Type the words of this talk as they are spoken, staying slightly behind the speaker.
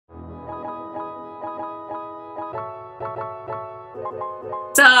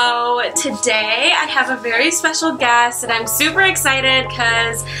So today I have a very special guest and I'm super excited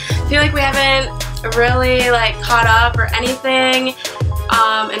because I feel like we haven't really caught up or anything in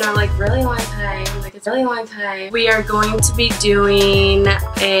our really long time. It's a really long time. We are going to be doing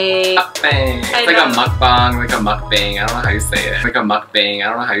a mukbang. It's like a mukbang, like a mukbang. I don't know how you say it. Like a mukbang. I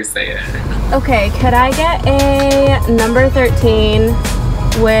don't know how you say it. Okay, could I get a number 13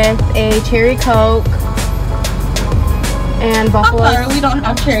 with a cherry Coke and buffalo? I'm sorry, we don't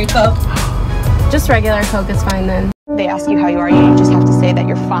have cherry Coke. Just regular Coke is fine then. They ask you how you are, you just have to say that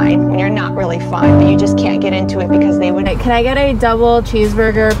you're fine when you're not really fine, but you just can't get into it because they would. Can I get a double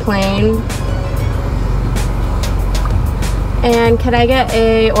cheeseburger plain? And can I get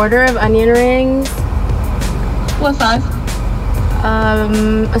a order of onion rings? What size?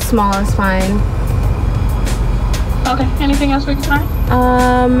 A small is fine. Okay, anything else we can try?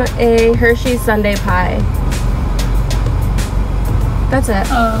 A Hershey's Sundae pie. That's it.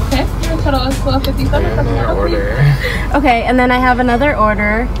 Okay, your total is $12.57. Another order. Okay, and then I have another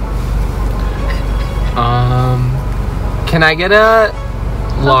order. Can I get a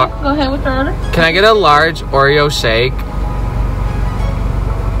Go ahead with your order. Can I get a large Oreo shake?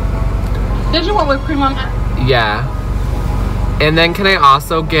 Did you want whipped cream on that? Yeah. And then can I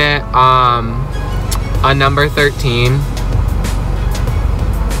also get a number 13?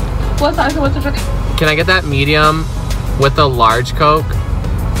 What size? What's the drink? Can I get that medium with a large Coke?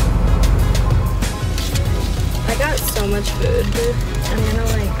 I got so much food, dude. I'm gonna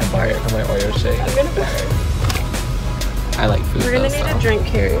I bought it for my Oreo shake. I'm gonna burn. I like food. We're gonna need a drink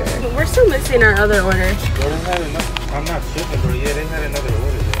carrier. But we're still missing our other order. Well, they had enough. I'm not tripping, bro. Yeah, they had another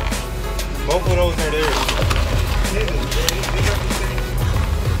order there. Both of those are there.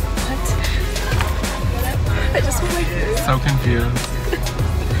 I just want my food. So confused.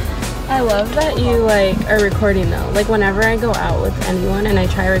 I love that you are recording though. Like whenever I go out with anyone and I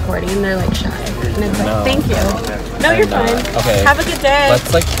try recording, they're shy. And it's thank you. No, you're fine. Okay. Have a good day.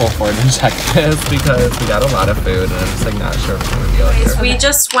 Let's pull forward and check this because we got a lot of food and I'm just not sure if we're gonna be Anyways, we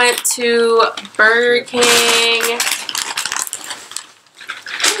just went to Burger King.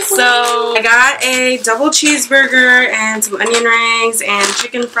 So I got a double cheeseburger and some onion rings and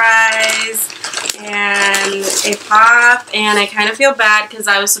chicken fries and a pop, and I kind of feel bad because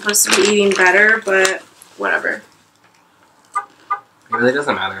I was supposed to be eating better, but whatever. It really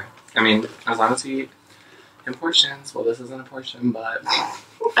doesn't matter. I mean, as long as we eat in portions. Well, this isn't a portion, but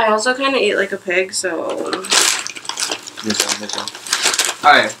I also kind of eat like a pig, so.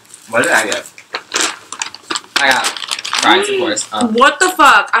 Alright, what did I get? I got fries, of course. What the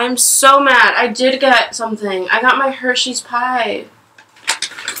fuck? I'm so mad. I did get something. I got my Hershey's pie.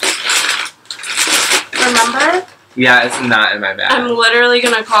 Remember? Yeah, it's not in my bag. I'm literally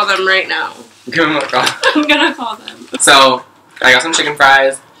gonna call them right now. Give them a call. I'm gonna call them. So, I got some chicken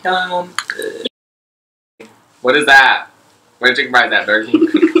fries. Yum. What is that? Where chicken fries at, Burger King?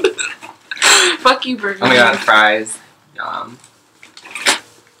 Fuck you, Burger King. Oh my god, fries. Yum.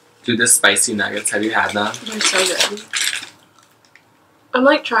 Dude, the spicy nuggets, have you had them? They're so good.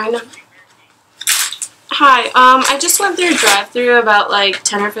 I'm trying to... Hi, I just went through a drive-thru about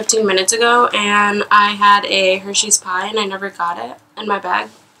 10 or 15 minutes ago, and I had a Hershey's pie, and I never got it in my bag.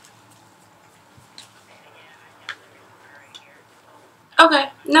 Okay,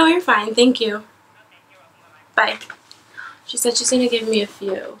 no, you're fine, thank you. Bye. She said she's gonna give me a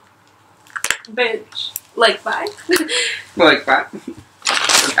few. Bitch. Bye? Bye?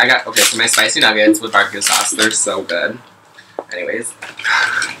 I got, okay, so my spicy nuggets with barbecue sauce, they're so good. Anyways.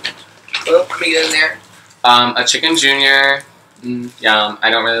 Oh, let me get in there. A chicken junior. Yum.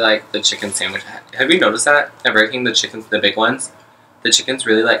 I don't really like the chicken sandwich. Have you noticed that? At Burger King, the big ones, the chicken's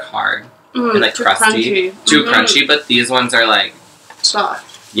really hard and too crusty. Crunchy. Too crunchy, but these ones are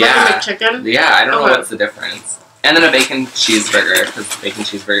soft. yeah. Like chicken? Yeah, I don't know what's the difference. And then a bacon cheeseburger, because bacon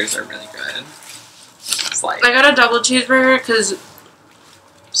cheeseburgers are really good. It's I got a double cheeseburger because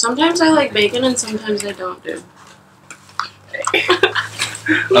sometimes I like bacon and sometimes I don't, dude.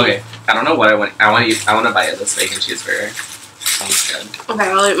 Okay, I don't know what I want to buy this bacon cheeseburger. Sounds good. Okay,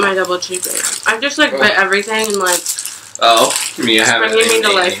 I'll eat my double cheeseburger. I just bit everything and oh, me, I haven't bringing me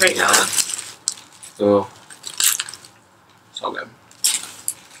to life right now. Oh, so good.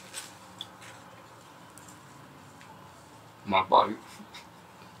 Mukbang.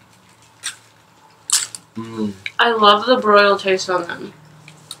 I love the broil taste on them.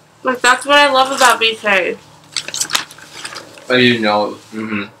 That's what I love about BK. Oh, you know.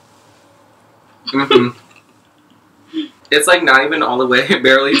 It's not even all the way,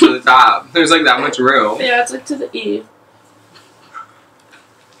 barely to the top. There's that much room. Yeah, it's to the E.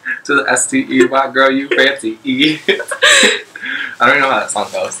 To the S-T-E. Wow, girl, you fancy. E. I don't even know how that song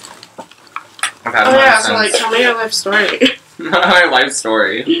goes. I've had Oh it yeah, since. so like tell me your life story. My life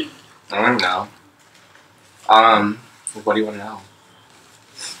story. I don't even know. What do you want to know?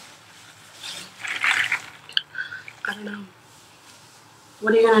 I don't know.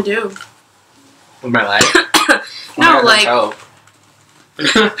 What are you gonna do? With my life? No, like no, I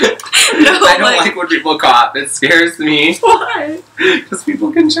I don't like when people cough. It scares me. Why? Because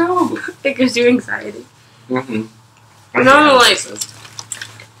people can choke. It gives you anxiety. Mm-hmm. No, like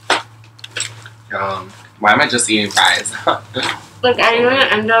why am I just eating fries? like are you gonna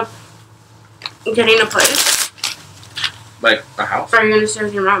end up getting a place? Like a house? Or are you gonna stay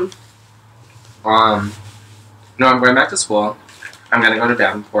with your mom? No, I'm going back to school. I'm gonna go to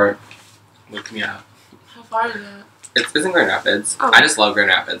Davenport. Look me up. How far is that? It's in Grand Rapids. Oh. I just love Grand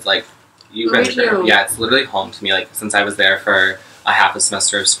Rapids. Like, you've been to Grand Rapids. Yeah, it's literally home to me. Like, since I was there for a half a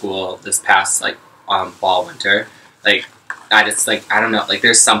semester of school this past, like, fall, winter. Like, I just, like, I don't know. Like,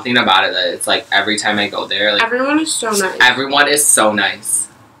 there's something about it that it's, like, every time I go there, like... Everyone is so nice. Everyone is so nice.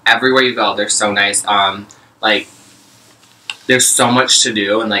 Everywhere you go, they're so nice. Like, there's so much to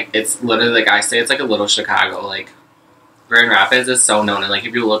do. And, like, it's literally, like, I say it's, like, a little Chicago. Like, Grand Rapids is so known, and like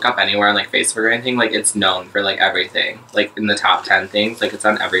if you look up anywhere on like Facebook or anything, like it's known for like everything, like in the top 10 things, like it's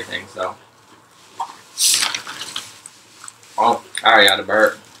on everything. So, oh, I already had a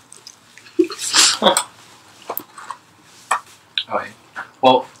burp. Okay,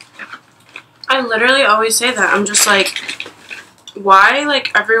 well, I literally always say that. I'm just like, why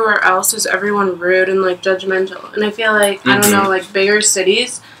like everywhere else is everyone rude and like judgmental? And I feel like I don't know, like bigger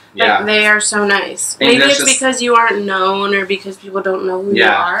cities. yeah, Like, they are so nice. Maybe Maybe it's just, because you aren't known or because people don't know who you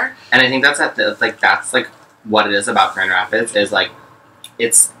are. And I think that's that's like what it is about Grand Rapids is like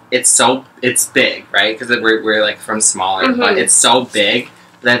it's big, right? Because we're like from smaller, but it's so big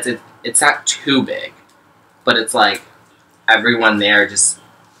that it's not too big, but it's like everyone there just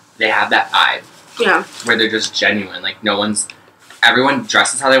they have that vibe, yeah, where they're just genuine. Like everyone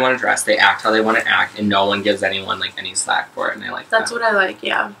dresses how they want to dress, they act how they want to act, and no one gives anyone like any slack for it, and I like that's what I like,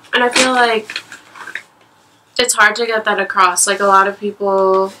 yeah. And I feel like it's hard to get that across. Like a lot of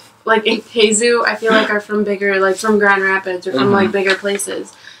people, like in Keizu, I feel like are from bigger, like from Grand Rapids or from like bigger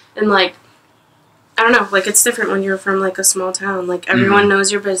places, and like I don't know, like it's different when you're from like a small town. Like everyone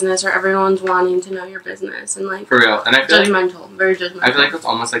knows your business, or everyone's wanting to know your business, and like for real. And I feel judgmental, very judgmental. I feel like it's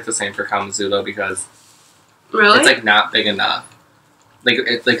almost like the same for Kalamazoo though, because really it's like not big enough. Like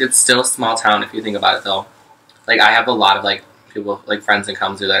it's still a small town if you think about it though. Like I have a lot of like people like friends in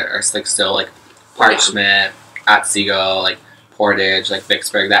Kalamazoo that are like still like Parchment, Otsego, like Portage, like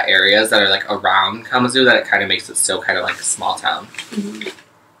Vicksburg, that areas that are like around Kalamazoo that it kind of makes it still kind of like a small town.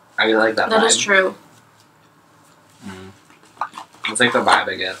 I really like that. That vibe. is true. It's like the vibe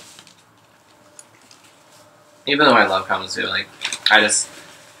I get. Even though I love Kalamazoo, like I just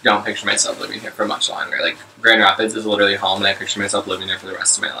don't picture myself living here for much longer. Like Grand Rapids is literally home, and I picture myself living there for the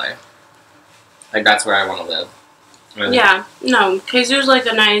rest of my life. Like that's where I want to live. Really. Yeah, no, Keizu's like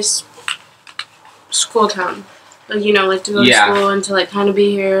a nice school town. Like you know, like to go to school and to like kind of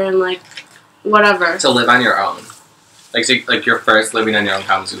be here and like whatever. To live on your own, like your first living on your own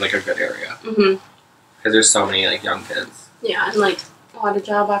Kalamazoo is like a good area. Because there's so many like young kids. Yeah, and like a lot of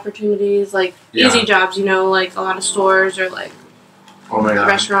job opportunities, like easy jobs. You know, like a lot of stores or like. Oh my god.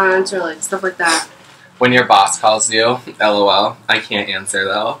 Restaurants or like stuff like that. When your boss calls you, LOL, I can't answer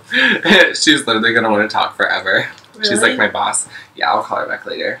though. She's literally gonna want to talk forever. Really? She's like my boss. Yeah, I'll call her back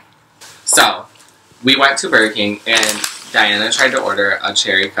later. So, we went to Burger King and Diana tried to order a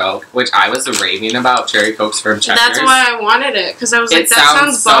cherry coke, which I was raving about cherry cokes from Checkers. That's why I wanted it, because I was like, that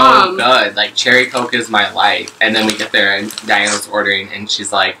sounds so bomb. good. Like cherry coke is my life. And then we get there and Diana's ordering and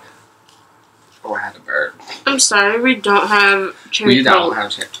she's like, oh, I had a burp. I'm sorry, we don't have cherry We coke. don't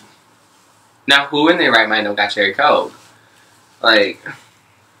have cherry. Now, who in their right mind don't got cherry coke? Like,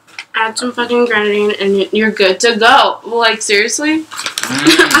 add some fucking grenadine and you're good to go. Like, seriously?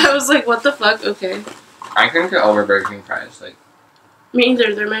 I was like, what the fuck? Okay. I couldn't get over Burger King fries. Like, me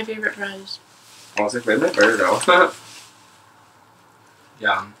either. They're my favorite fries. I was like, where's my burger though?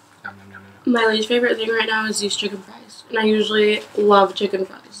 Yum. Yum, yum, yum, yum. My least favorite thing right now is these chicken fries. And I usually love chicken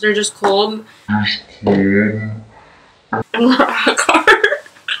fries. They're just cold. And rock hard.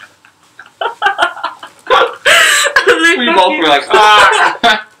 We both were like,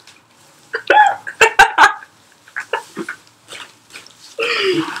 ah!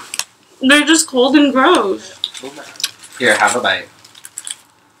 They're just cold and gross. Here, have a bite.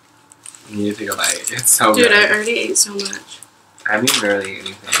 You need to take a bite. It's so good. Dude, I already ate so much. I haven't even really ate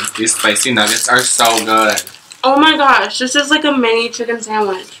anything. These spicy nuggets are so good. Oh my gosh, this is like a mini chicken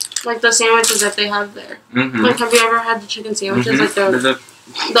sandwich. Like the sandwiches that they have there. Mm-hmm. Like, have you ever had the chicken sandwiches? Mm-hmm.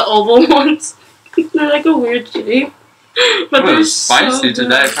 Like the oval ones? They're like a weird shape. But they're spicy so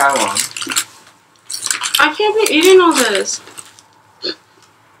today. good. Try one. I can't be eating all this.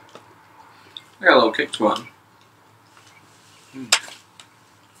 I got a little kick to one.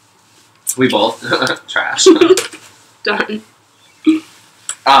 We both trash. Done.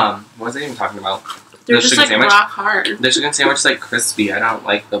 What was I even talking about? They're The just chicken like sandwich? rock hard. The chicken sandwich is like crispy. I don't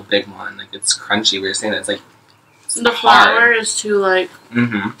like the big one. Like it's crunchy. We were saying it's like The flour is too like.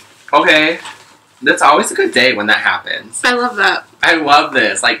 Mm-hmm. Okay. That's always a good day when that happens. I love that. I love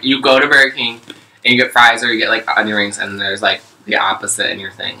this. Like you go to Burger King and you get fries or you get like onion rings and there's like the opposite in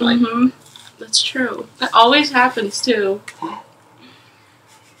your thing. Like That's true. That always happens too.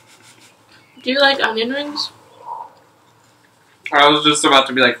 Do you like onion rings? I was just about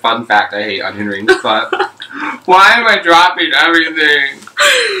to be like, fun fact, I hate onion rings, but why am I dropping everything?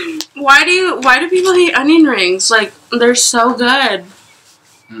 Why do people hate onion rings? Like, they're so good.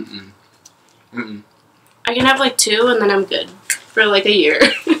 Mm-mm. Mm-mm. I can have like 2 and then I'm good for like a year. I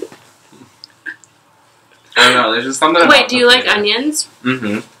don't know, there's just something about Wait, do you like flavor. onions?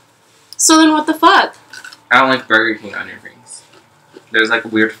 Mm-hmm. So then what the fuck? I don't like Burger King onion rings. There's like a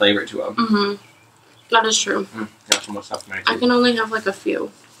weird flavor to them. Mm-hmm. That is true. Got so much stuff in my I teeth. can only have like a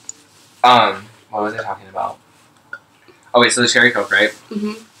few. What was I talking about? Oh wait, so the cherry Coke, right?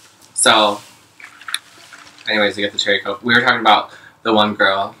 Mm-hmm. So, anyways, you get the cherry Coke. We were talking about the one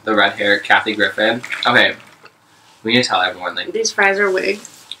girl, the red hair, Kathy Griffin. Okay, we need to tell everyone, like, These fries are wig.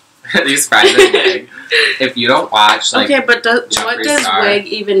 these fries are wig. If you don't watch, like, Okay, but what Jeffree does Star, wig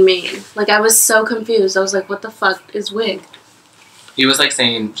even mean? Like, I was so confused. I was like, what the fuck is wig? he was like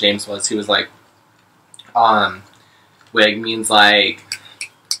saying, James was, he was like, wig means like,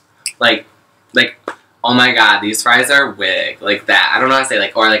 oh my god, these fries are wig. Like that. I don't know how to say,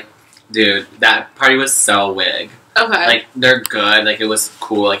 like, or like, dude, that party was so wig. Okay. Like, they're good. Like, it was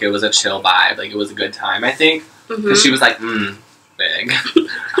cool. Like, it was a chill vibe. Like, it was a good time, I think. Because she was like, wig.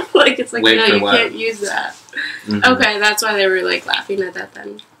 Like, it's like, Wig no, for you what? can't use that. Mm-hmm. Okay, that's why they were, like, laughing at that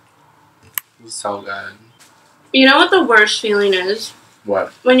then. It was so good. You know what the worst feeling is?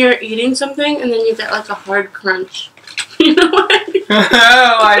 What? When you're eating something and then you get, like, a hard crunch. You know what I mean?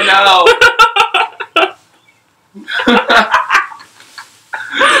 Oh, I know.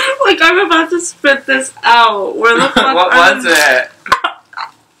 Like, I'm about to spit this out. Where the fuck What are was it?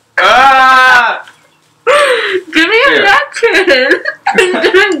 Ah! Give me a napkin. I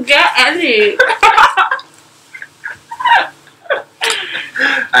didn't get any.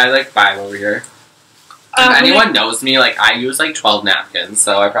 I had like 5 over here. If anyone knows me, like, I use like 12 napkins,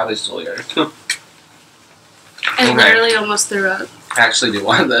 so I probably stole yours. I literally almost threw up. I actually do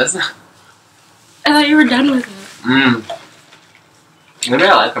want this. I thought you were done with it. Maybe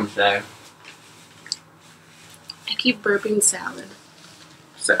I like them today. I keep burping salad.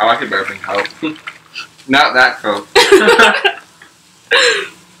 So, I like a burping Coke. Not that Coke.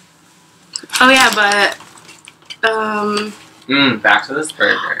 Oh yeah, but back to this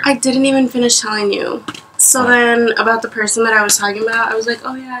burger. I didn't even finish telling you. So then, about the person that I was talking about, I was like,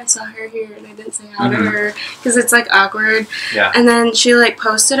 oh yeah, I saw her here, and I didn't say hi to her, because it's, like, awkward. Yeah. And then she, like,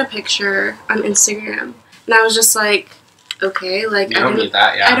 posted a picture on Instagram, and I was just like, okay, like, You don't need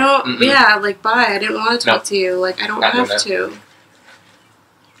that, yeah. I don't, yeah, like, bye, I didn't want to talk to you, like, I don't Not have doing to.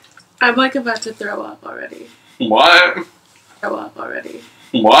 I'm, like, about to throw up already. What? Throw up already.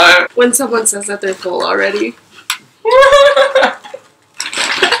 What? When someone says that they're full already.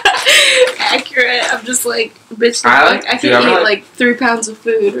 Accurate. I'm just like, bitch, I can eat like 3 pounds of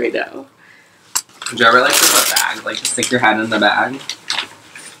food right now. Do you ever like to put bag? Like to stick your head in the bag?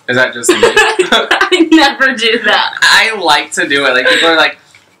 Is that just me? I never do that. I like to do it. Like people are like,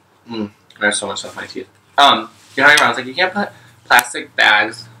 there's so much stuff in my teeth. You know what I was like, you can't put plastic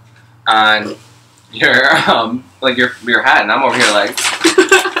bags on your like your head, and I'm over here like,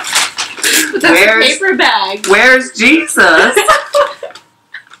 but that's a paper bag. Where's Jesus?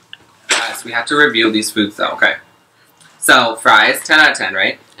 Guys, we have to review these foods though. Okay, so fries, 10 out of 10,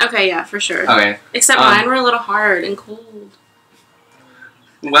 right? Okay, yeah, for sure. Okay, except mine were a little hard and cold.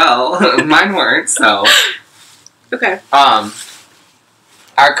 Well, mine weren't. So okay. Our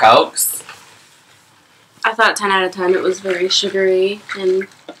Cokes. I thought 10 out of 10. It was very sugary and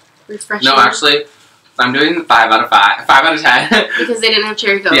refreshing. No, actually, I'm doing 5 out of 5. 5 out of 10. Because they didn't have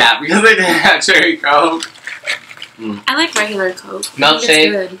cherry Coke. Yeah, because they didn't have cherry Coke. I like regular Coke.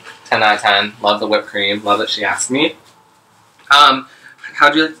 Milkshake, 10 out of 10. Love the whipped cream. Love that she asked me.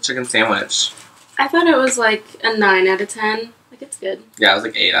 How'd you like the chicken sandwich? I thought it was like a 9 out of 10. Like, it's good. Yeah, it was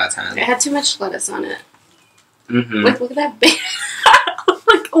like 8 out of 10. It had too much lettuce on it. Mm-hmm. Like, look at that big.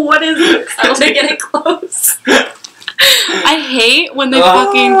 Look what is this? I want to get it close. I hate when they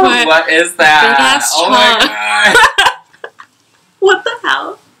fucking put what is that? big ass Oh my god. What the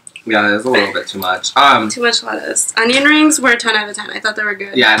hell? Yeah, it was a little bit too much. Too much lettuce. Onion rings were 10 out of 10. I thought they were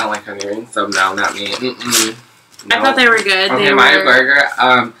good. Yeah, I don't like onion rings, so no, not me. No. I thought they were good. Okay, they my were...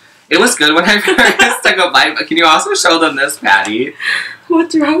 burger. It was good when I first took a bite, but can you also show them this patty?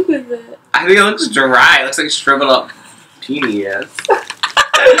 What's wrong with it? I think it looks dry. It looks like shriveled up penis.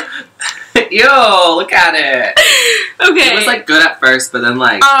 Ew, look at it. Okay. It was like good at first, but then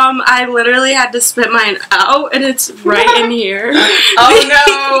like... I literally had to spit mine out, and it's right in here. Oh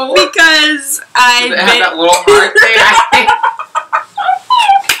no! Because Does it have that little heart thing?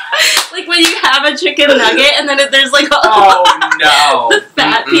 Like when you have a chicken nugget, and then there's like a no.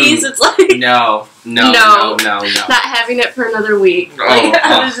 fat piece, it's like... No. Not having it for another week. Like,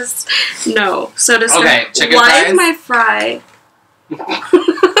 I was just... No. So to start, okay, chicken why fries? is my fry...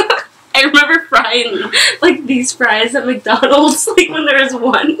 I remember frying like these fries at McDonald's, like when there was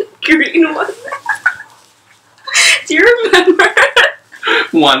one green one. Do you remember?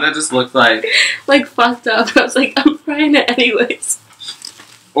 One that just looked like fucked up. I was like, I'm frying it anyways.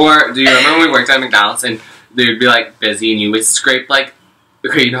 Or do you remember when we worked at McDonald's and they would be like busy and you would scrape like,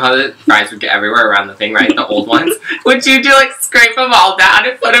 okay, you know how the fries would get everywhere around the thing, right? The old ones. Would you do like scrape them all down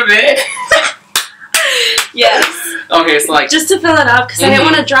and put them in? Yes. Okay, so like just to fill it up because I didn't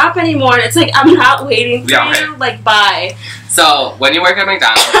want to drop anymore. It's like I'm not waiting for you. Like bye. So when you work at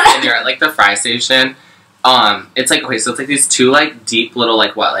McDonald's and you're at like the fry station, it's like okay, so it's like these two like deep little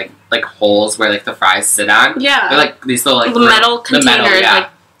like holes where like the fries sit on. Yeah. They're like these little like the metal containers, yeah. like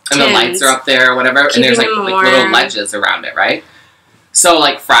and the lights are up there or whatever, and there's like little ledges around it, right? So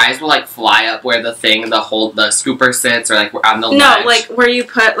like fries will like fly up where the scooper sits, or like on the ledge. No, like where you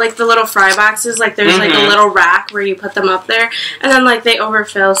put like the little fry boxes, like there's like a little rack where you put them up there, and then like they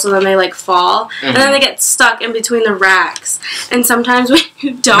overfill, so then they like fall, and then they get stuck in between the racks. And sometimes when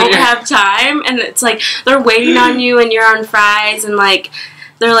you don't have time, and it's like they're waiting on you, and you're on fries, and like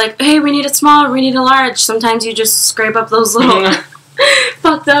they're like, hey, we need a small, or we need a large. Sometimes you just scrape up those little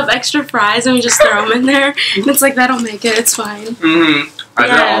fucked up extra fries and we just throw them in there, and it's like that'll make it. It's fine. I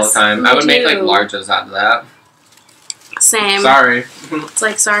do it all the time. I would make like larges out of that. Same. Sorry. It's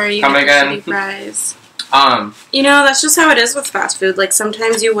like sorry. You Come get again. shitty fries. You know, that's just how it is with fast food. Like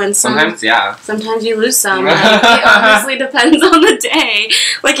sometimes you win some. Sometimes, yeah. Sometimes you lose some. Like, it honestly depends on the day.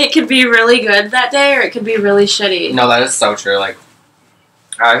 Like it could be really good that day, or it could be really shitty. No, that is so true. Like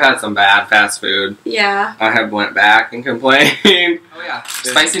I've had some bad fast food. Yeah. I have went back and complained. Oh yeah.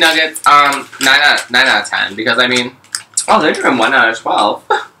 Spicy nuggets, 9 out of 10, because I mean, they're doing 1 out of 12.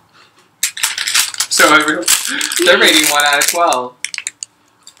 So they're rating 1 out of 12.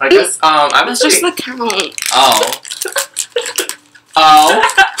 I guess that's just the count.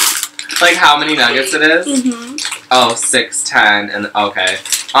 Like how many nuggets it is? 6, 10, and okay.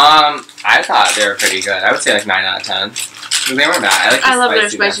 I thought they were pretty good. I would say like 9 out of 10. They were bad. I love their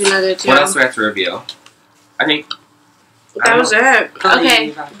spicy nuggets. What else do we have to review? I think that was it.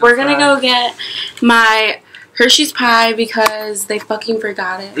 Okay, we're gonna go get my Hershey's pie because they fucking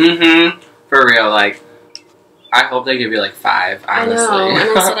forgot it. For real, like I hope they give you like 5. Honestly, I know.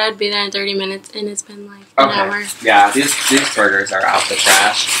 And I said I'd be there in 30 minutes, and it's been like an hour. Yeah, these burgers are out the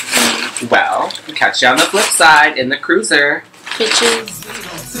trash. Well, catch you on the flip side in the cruiser, bitches.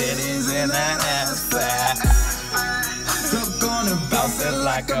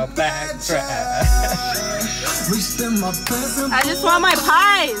 I just want my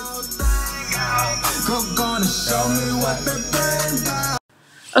pies.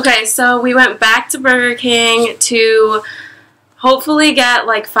 Okay, so we went back to Burger King to hopefully get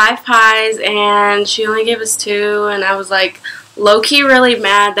like 5 pies, and she only gave us 2, and I was like low-key really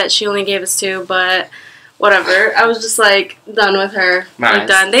mad that she only gave us 2, but whatever. I was just like done with her. Nice. Like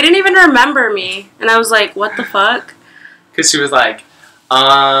done. They didn't even remember me, and I was like, what the fuck? Because she was like,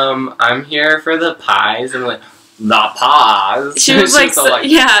 I'm here for the pies, and I'm like, the pies. She was like,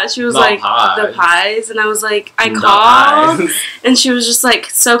 yeah, she was like, the pies, and I was like, I called, and she was just like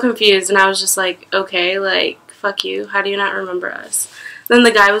so confused, and I was just like, okay, like, fuck you, how do you not remember us? Then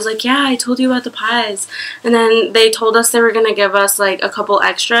the guy was like, yeah, I told you about the pies, and then they told us they were gonna give us like a couple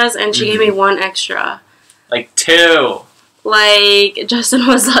extras, and she gave me 1 extra. Like 2. Like, Justin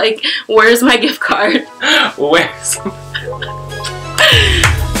was like, where's my gift card? Where's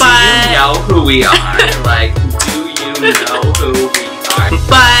But, do you know who we are? Like, do you know who we are?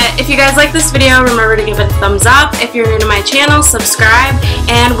 But if you guys like this video, remember to give it a thumbs up. If you're new to my channel, subscribe,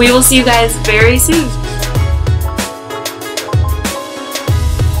 and we will see you guys very soon.